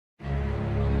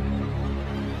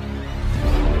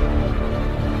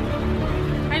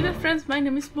Hi there friends, my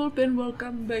name is Molpe and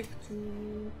welcome back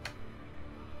to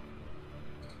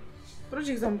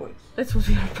Project Zomboid. That's what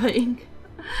we are playing.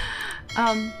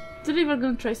 Today we're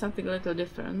gonna try something a little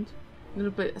different. I'm gonna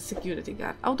play a security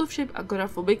guard. Out of shape,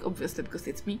 agoraphobic, obviously because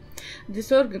it's me.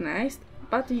 Disorganized,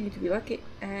 but you need to be lucky,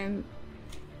 and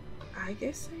I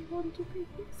guess I want to be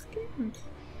skinned.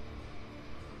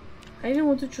 I didn't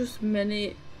want to choose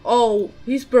many. Oh,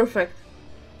 he's perfect.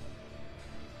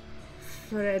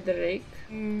 Frederick.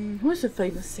 Who's a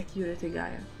famous security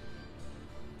guy?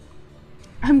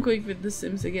 I'm going with The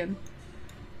Sims again.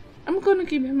 I'm gonna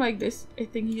keep him like this. I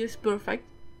think he is perfect.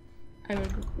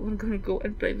 We're gonna go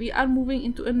and play. We are moving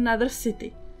into another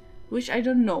city, which I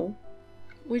don't know.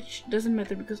 Which doesn't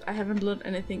matter because I haven't learned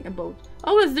anything about.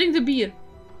 Oh, let's drink the beer!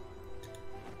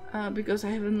 Because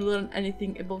I haven't learned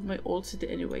anything about my old city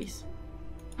anyways.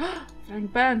 Frying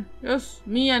pan! Yes,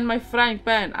 me and my frying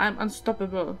pan. I'm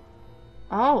unstoppable.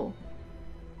 Oh.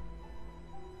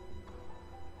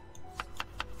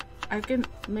 I can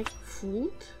make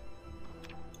food?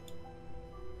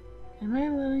 Am I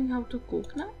learning how to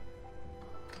cook now?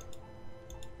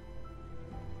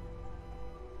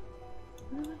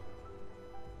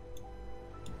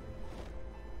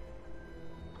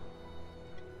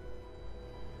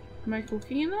 Am I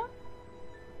cooking now?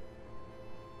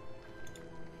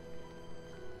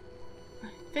 I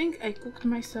think I cooked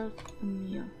myself a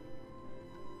meal.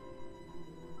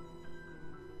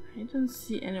 I don't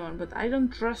see anyone, but I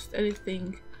don't trust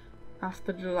anything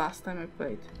after the last time I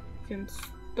played. I can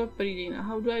stop reading.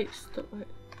 How do I stop? There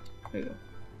we go.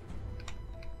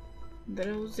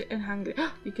 Drowsy and hungry.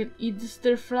 You can eat the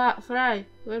stir fry.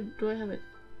 Where do I have it?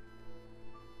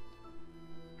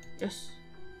 Yes.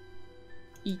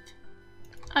 Eat.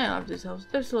 I love this house.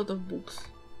 There's a lot of books.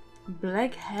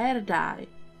 Black hair dye.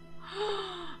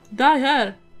 Dye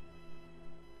hair!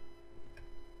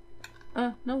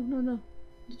 No.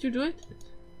 Did you do it?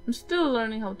 I'm still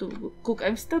learning how to cook.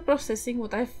 I'm still processing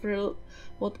what I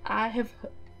have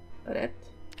read.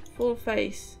 Full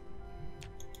face.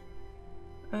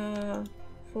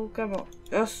 Full camo.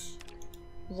 Yes.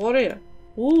 Warrior.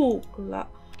 Ooh.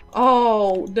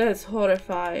 Oh, that's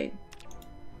horrifying.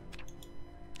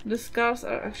 The scars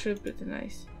are actually pretty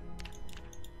nice.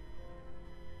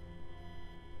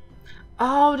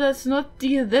 Oh, that's not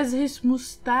Tia. That's his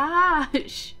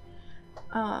mustache.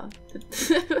 I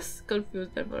was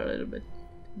confused there for a little bit.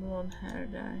 Blonde hair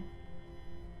dye.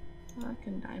 I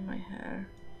can dye my hair.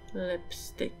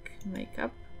 Lipstick,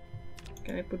 makeup.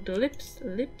 Can I put the lips?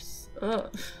 Oh,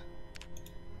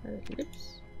 light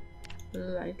lips.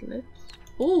 Light lips.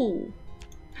 Ooh,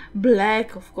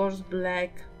 black, of course,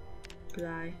 black.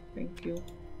 Dye. Thank you.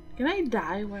 Can I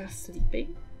dye while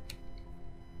sleeping?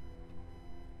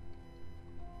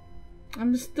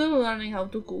 I'm still learning how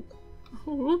to cook.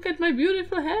 Oh, look at my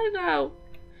beautiful hair now!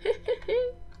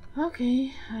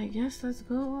 Okay, I guess let's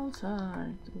go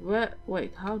outside.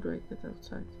 Wait, how do I get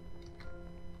outside?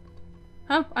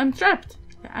 Help! I'm trapped!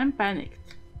 Yeah, I'm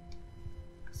panicked.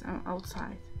 Because I'm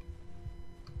outside.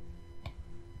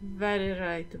 Very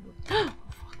relatable. Oh,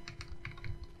 fuck.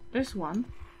 There's one.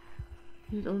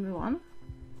 Is it only one?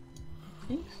 I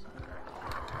think so.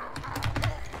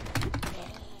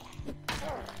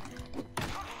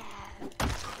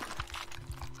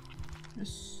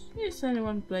 Is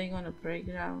anyone playing on a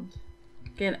playground?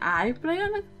 Can I play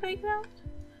on a playground?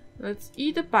 Let's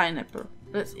eat a pineapple.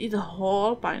 Let's eat a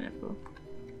whole pineapple.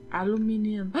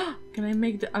 Aluminium. Can I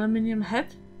make the aluminium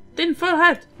head? Tinfoil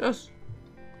head! Yes!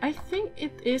 I think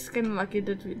it is kind of lucky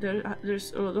that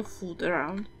there's a lot of food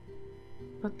around.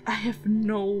 But I have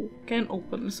no can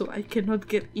opener, so I cannot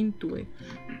get into it.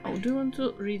 Oh, do you want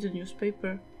to read the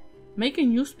newspaper? Make a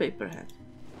newspaper head.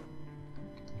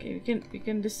 Okay, we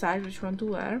can decide which one to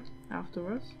wear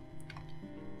afterwards.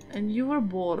 And you were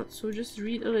bored, so just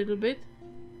read a little bit.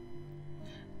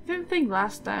 I didn't think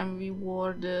last time we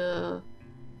wore the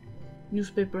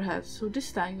newspaper hat, so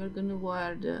this time we're gonna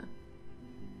wear the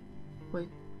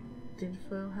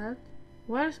tinfoil hat.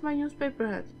 Where's my newspaper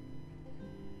hat?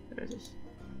 There it is.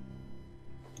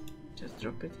 Just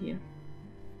drop it here.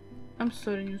 I'm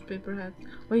sorry, newspaper hat.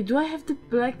 Wait, do I have the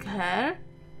black hair?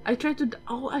 I tried to.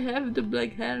 Oh, I have the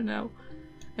black hair now.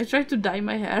 I tried to dye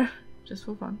my hair just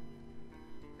for fun.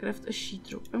 Craft a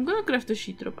sheet rope. I'm gonna craft a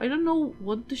sheet rope. I don't know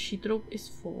what the sheet rope is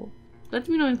for. Let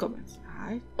me know in comments.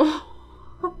 Hi.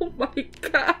 Oh my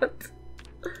god.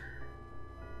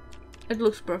 It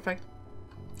looks perfect.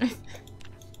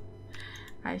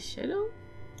 Eyeshadow?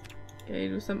 Can I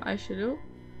do some eyeshadow?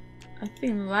 I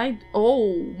think light.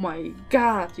 Oh my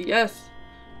god, yes.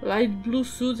 Light blue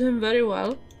suits him very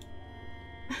well.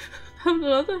 I have a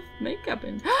lot of makeup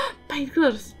in.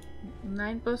 Painkillers!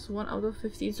 9 plus 1 out of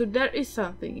 15. So there is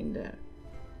something in there.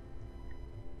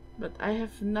 But I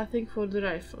have nothing for the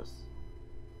rifles.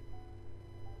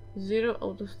 0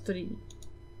 out of 3.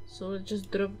 So let's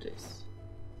just drop this.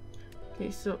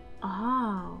 Okay, so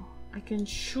I can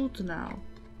shoot now.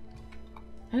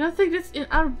 I don't think that's in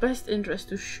our best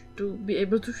interest to be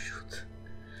able to shoot.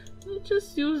 We'll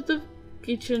just use the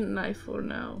kitchen knife for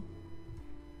now.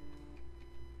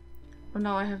 Oh,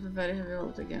 now I have a very heavy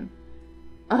load again.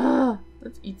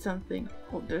 Let's eat something.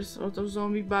 Oh, there's a lot of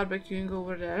zombie barbecuing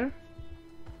over there.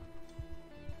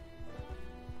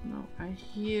 No, I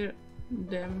hear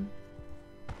them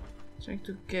trying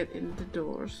to get in the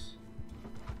doors.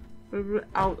 Probably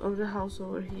out of the house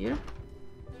over here.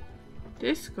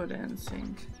 Disco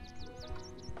dancing.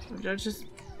 Or they're just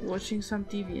watching some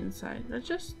TV inside. Let's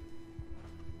just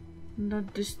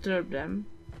not disturb them.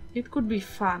 It could be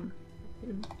fun.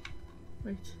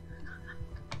 Wait.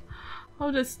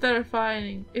 Oh, that's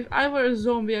terrifying. If I were a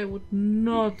zombie, I would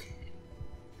not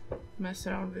mess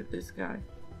around with this guy.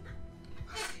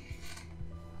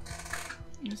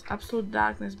 There's absolute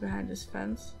darkness behind this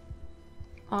fence.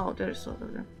 Oh, there's a lot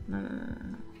of them. No.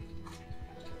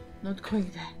 Not going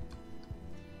there.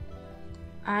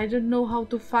 I don't know how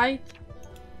to fight.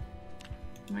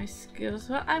 My skills.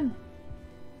 Well, I'm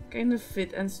kind of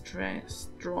fit and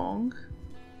strong.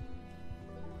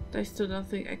 But I still don't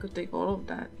think I could take all of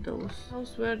those.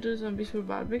 House where the zombies were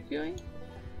barbecuing?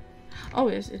 Oh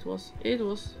yes, it was. It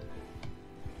was.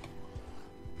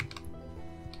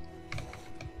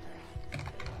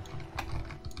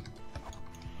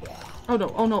 Oh no,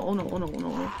 oh no, oh no, oh no, oh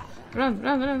no.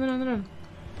 Run.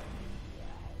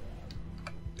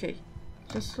 Okay,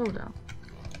 just slow down.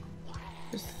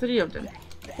 There's 3 of them.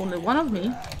 Only 1 of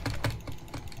me.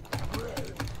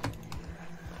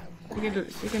 You can do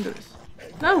this, you can do this.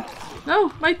 No!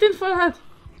 No! My tinfoil hat!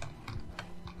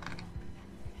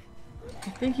 I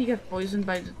think he got poisoned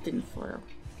by the tinfoil.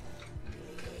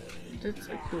 That's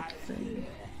a good thing.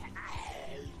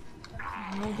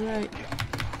 How do I...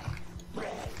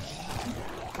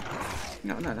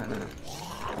 No.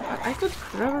 I could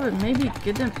probably maybe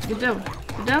get them. Get down.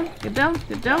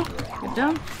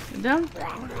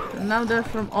 And now they're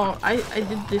from all. I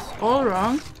did this all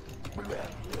wrong.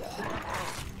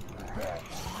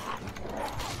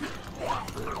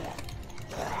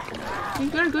 I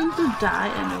think we're going to die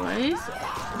anyways.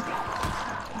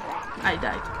 I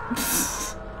died.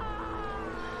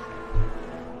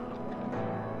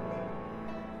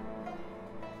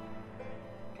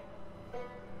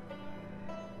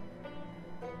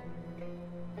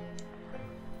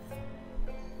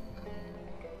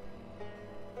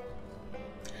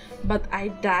 But I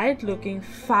died looking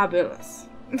fabulous.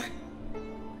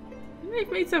 I've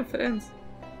made some friends.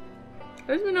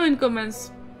 Let me know in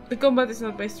comments. The combat is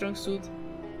not my strong suit.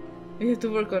 We have to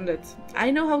work on that.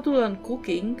 I know how to learn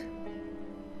cooking.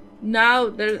 Now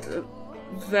there's a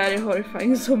very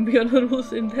horrifying zombie on the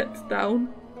loose in that town.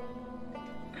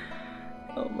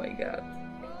 Oh my god.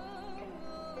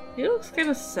 He looks kind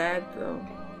of sad though.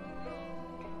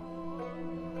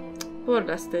 Poor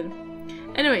Dustin.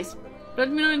 Anyways. Let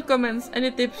me know in comments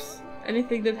any tips,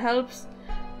 anything that helps.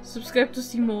 Subscribe to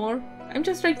see more. I'm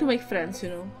just trying to make friends, you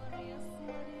know.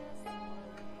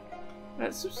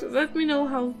 Let me know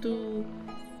how to...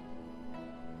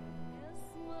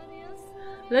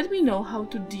 Let me know how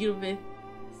to deal with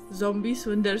zombies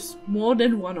when there's more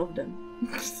than 1 of them.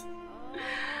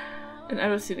 And I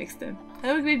will see you next time.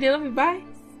 Have a great day, love you, bye!